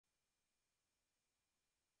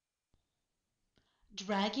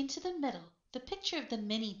Drag into the middle the picture of the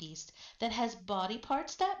mini beast that has body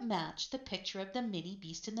parts that match the picture of the mini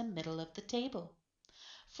beast in the middle of the table.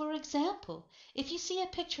 For example, if you see a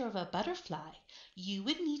picture of a butterfly, you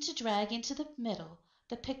would need to drag into the middle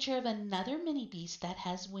the picture of another mini beast that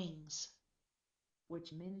has wings.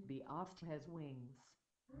 Which Minibeast has wings?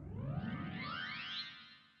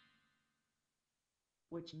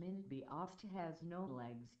 Which Minibeast has no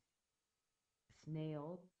legs?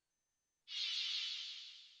 Snail.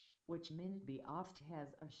 Which Minibeast has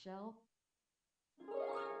a shell?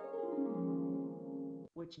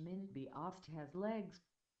 Which Minibeast has legs?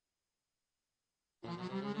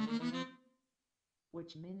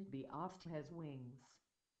 Which Minibeast has wings?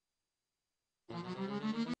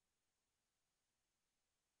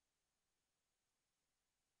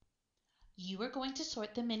 You are going to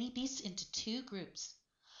sort the mini beasts into two groups.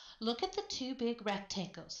 Look at the two big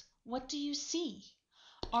rectangles. What do you see?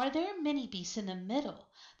 Are there mini beasts in the middle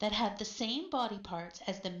that have the same body parts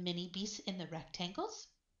as the mini beasts in the rectangles?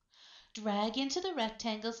 Drag into the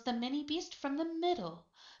rectangles the mini beast from the middle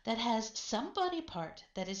that has some body part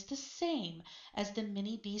that is the same as the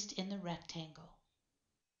mini beast in the rectangle.